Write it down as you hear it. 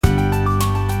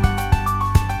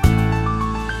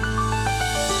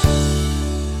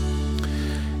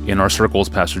in our circles,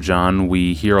 Pastor John,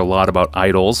 we hear a lot about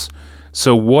idols.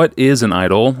 So what is an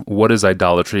idol? What is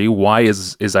idolatry? Why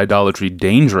is idolatry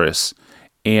dangerous?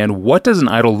 And what does an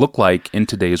idol look like in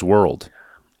today's world?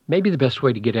 Maybe the best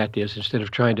way to get at this, instead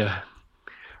of trying to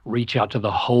reach out to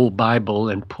the whole Bible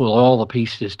and pull all the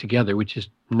pieces together, which is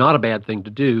not a bad thing to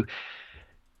do,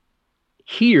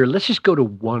 here, let's just go to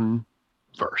one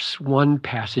verse, one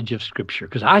passage of Scripture.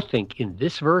 Because I think in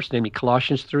this verse, namely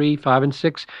Colossians 3, 5, and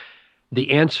 6,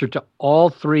 the answer to all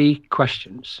three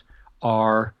questions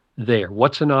are there.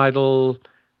 What's an idol?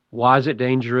 Why is it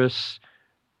dangerous?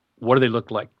 What do they look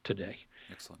like today?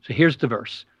 Excellent. So here's the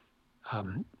verse.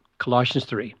 Colossians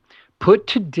 3. Put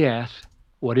to death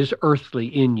what is earthly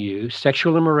in you,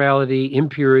 sexual immorality,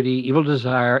 impurity, evil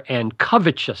desire, and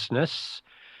covetousness,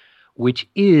 which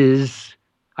is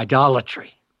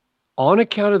idolatry. On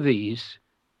account of these,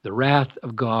 the wrath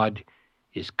of God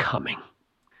is coming.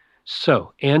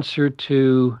 So, answer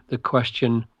to the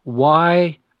question,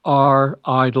 why are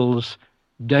idols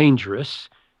dangerous,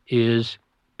 is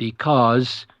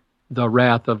because the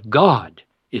wrath of God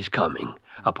is coming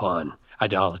upon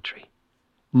idolatry.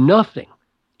 Nothing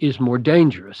is more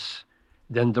dangerous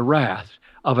than the wrath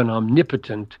of an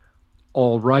omnipotent,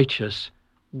 all-righteous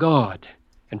God.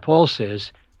 And Paul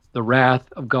says the wrath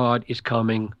of God is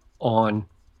coming on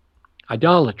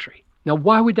idolatry. Now,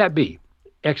 why would that be?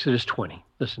 Exodus 20,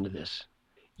 listen to this.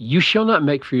 You shall not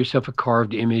make for yourself a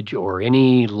carved image or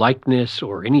any likeness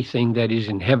or anything that is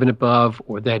in heaven above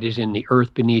or that is in the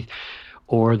earth beneath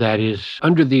or that is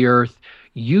under the earth.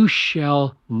 You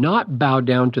shall not bow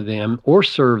down to them or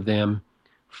serve them,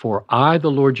 for I, the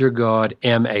Lord your God,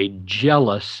 am a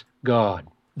jealous God.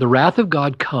 The wrath of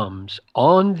God comes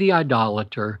on the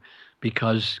idolater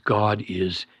because God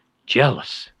is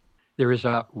jealous. There is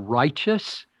a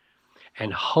righteous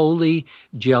and holy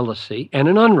jealousy and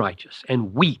an unrighteous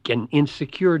and weak and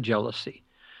insecure jealousy.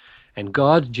 And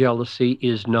God's jealousy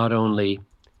is not only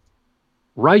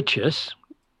righteous,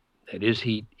 that is,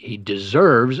 he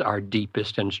deserves our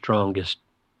deepest and strongest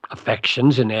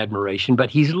affections and admiration, but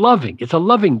he's loving. It's a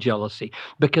loving jealousy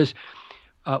because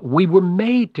we were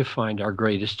made to find our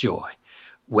greatest joy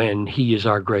when he is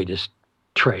our greatest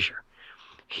treasure.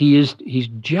 He's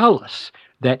jealous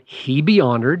that he be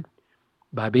honored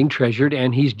by being treasured,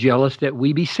 and he's jealous that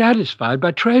we be satisfied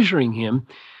by treasuring him.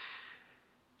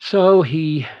 So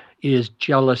he is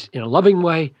jealous in a loving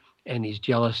way, and he's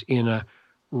jealous in a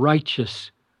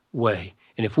righteous way.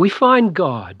 And if we find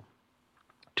God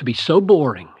to be so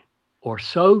boring or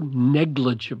so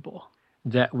negligible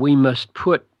that we must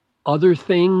put other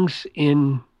things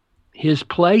in his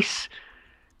place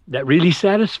that really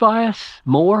satisfy us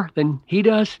more than he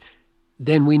does,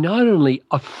 then we not only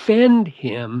offend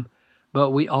him,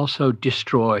 but we also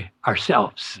destroy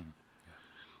ourselves.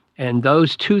 And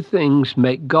those two things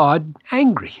make God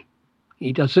angry.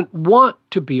 He doesn't want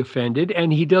to be offended,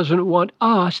 and he doesn't want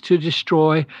us to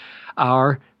destroy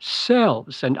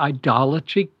ourselves. And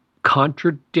idolatry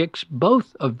contradicts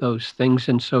both of those things,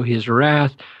 and so his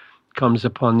wrath comes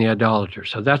upon the idolater.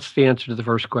 So that's the answer to the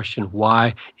first question,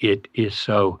 why it is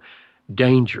so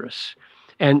dangerous.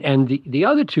 And the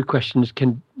other two questions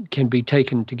can be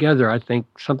taken together, I think,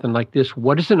 something like this.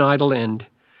 What is an idol, and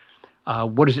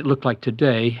what does it look like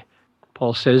today?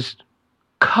 Paul says,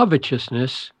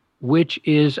 covetousness, which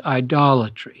is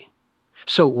idolatry.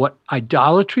 So what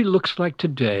idolatry looks like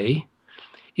today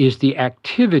is the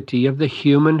activity of the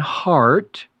human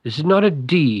heart. This is not a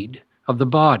deed of the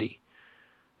body.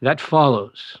 That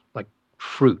follows like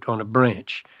fruit on a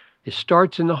branch. It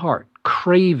starts in the heart,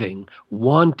 craving,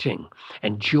 wanting,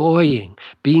 enjoying,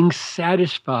 being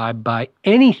satisfied by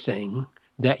anything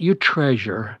that you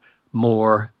treasure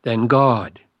more than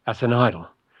God. That's an idol.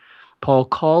 Paul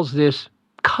calls this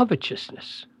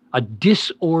covetousness, a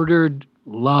disordered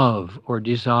love or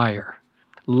desire,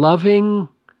 loving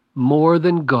more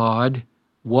than God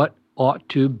what ought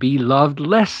to be loved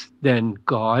less than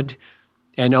God,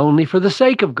 and only for the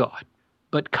sake of God.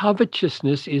 But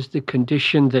covetousness is the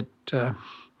condition that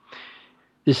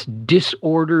this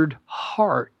disordered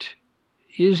heart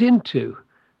is into,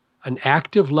 an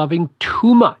act of loving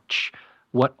too much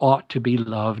what ought to be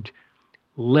loved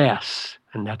less.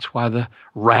 And that's why the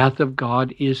wrath of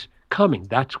God is coming.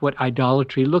 That's what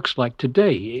idolatry looks like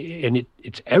today, and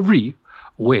it's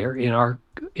everywhere in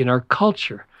our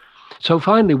culture. So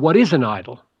finally, what is an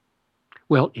idol?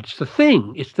 Well, it's the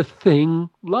thing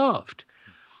loved,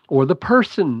 or the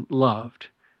person loved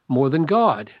more than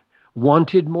God,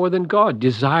 wanted more than God,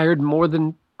 desired more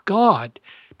than God,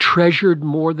 treasured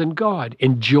more than God,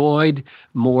 enjoyed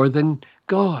more than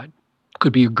God.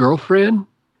 Could be a girlfriend,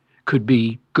 could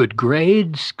be good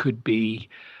grades, could be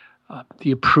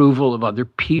the approval of other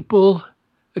people.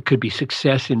 It could be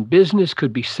success in business,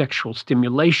 could be sexual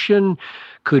stimulation,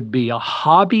 could be a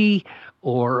hobby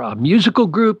or a musical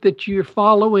group that you're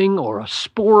following, or a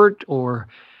sport, or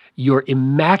your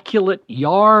immaculate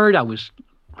yard. I was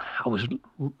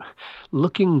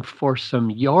looking for some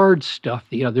yard stuff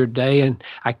the other day, and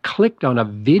I clicked on a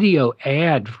video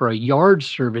ad for a yard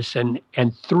service, and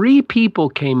 3 people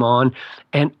came on,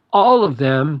 and all of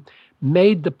them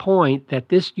made the point that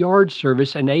this yard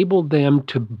service enabled them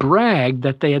to brag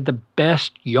that they had the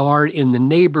best yard in the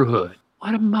neighborhood.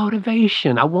 What a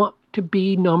motivation. I want to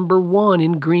be number 1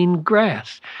 in green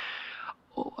grass.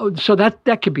 So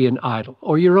that could be an idol,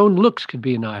 or your own looks could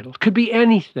be an idol. It could be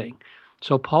anything.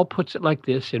 So Paul puts it like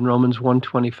this in Romans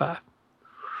 1:25.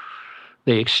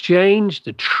 They exchanged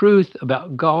the truth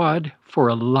about God for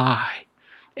a lie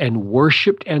and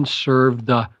worshiped and served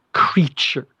the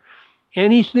creature,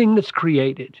 anything that's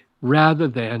created, rather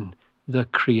than the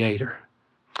Creator.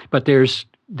 But there's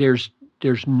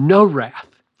no wrath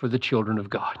for the children of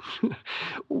God.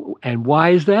 And why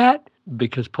is that?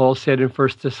 Because Paul said in 1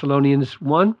 Thessalonians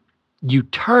 1, you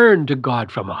turn to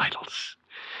God from idols,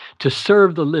 to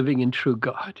serve the living and true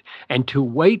God, and to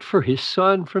wait for his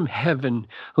Son from heaven,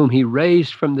 whom he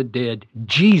raised from the dead,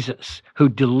 Jesus, who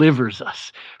delivers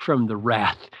us from the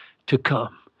wrath to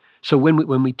come. So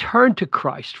when we turn to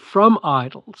Christ from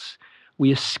idols,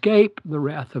 we escape the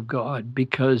wrath of God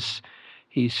because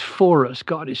he's for us.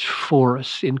 God is for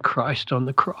us in Christ on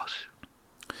the cross.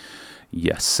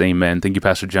 Yes, amen. Thank you,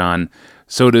 Pastor John.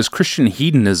 So does Christian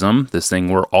hedonism, this thing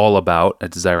we're all about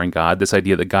at Desiring God, this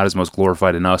idea that God is most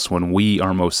glorified in us when we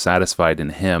are most satisfied in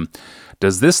him,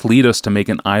 does this lead us to make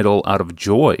an idol out of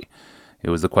joy? It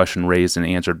was the question raised and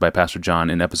answered by Pastor John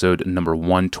in episode number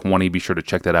 120. Be sure to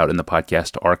check that out in the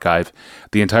podcast archive.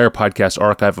 The entire podcast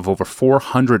archive of over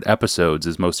 400 episodes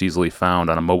is most easily found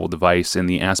on a mobile device in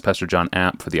the Ask Pastor John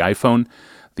app for the iPhone,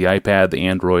 the iPad, the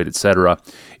Android, etc.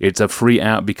 It's a free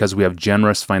app because we have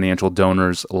generous financial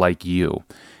donors like you.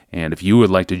 And if you would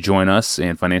like to join us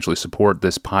and financially support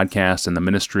this podcast and the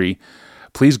ministry,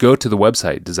 please go to the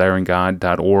website,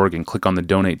 desiringgod.org, and click on the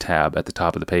Donate tab at the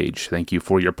top of the page. Thank you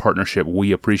for your partnership.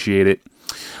 We appreciate it.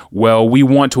 Well, we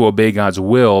want to obey God's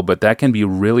will, but that can be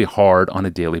really hard on a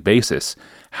daily basis.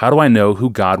 How do I know who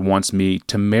God wants me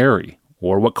to marry,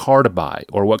 or what car to buy,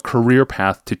 or what career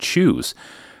path to choose?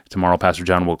 Tomorrow, Pastor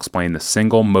John will explain the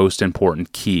single most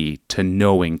important key to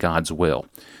knowing God's will.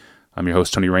 I'm your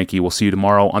host, Tony Reinke. We'll see you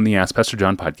tomorrow on the Ask Pastor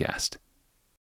John podcast.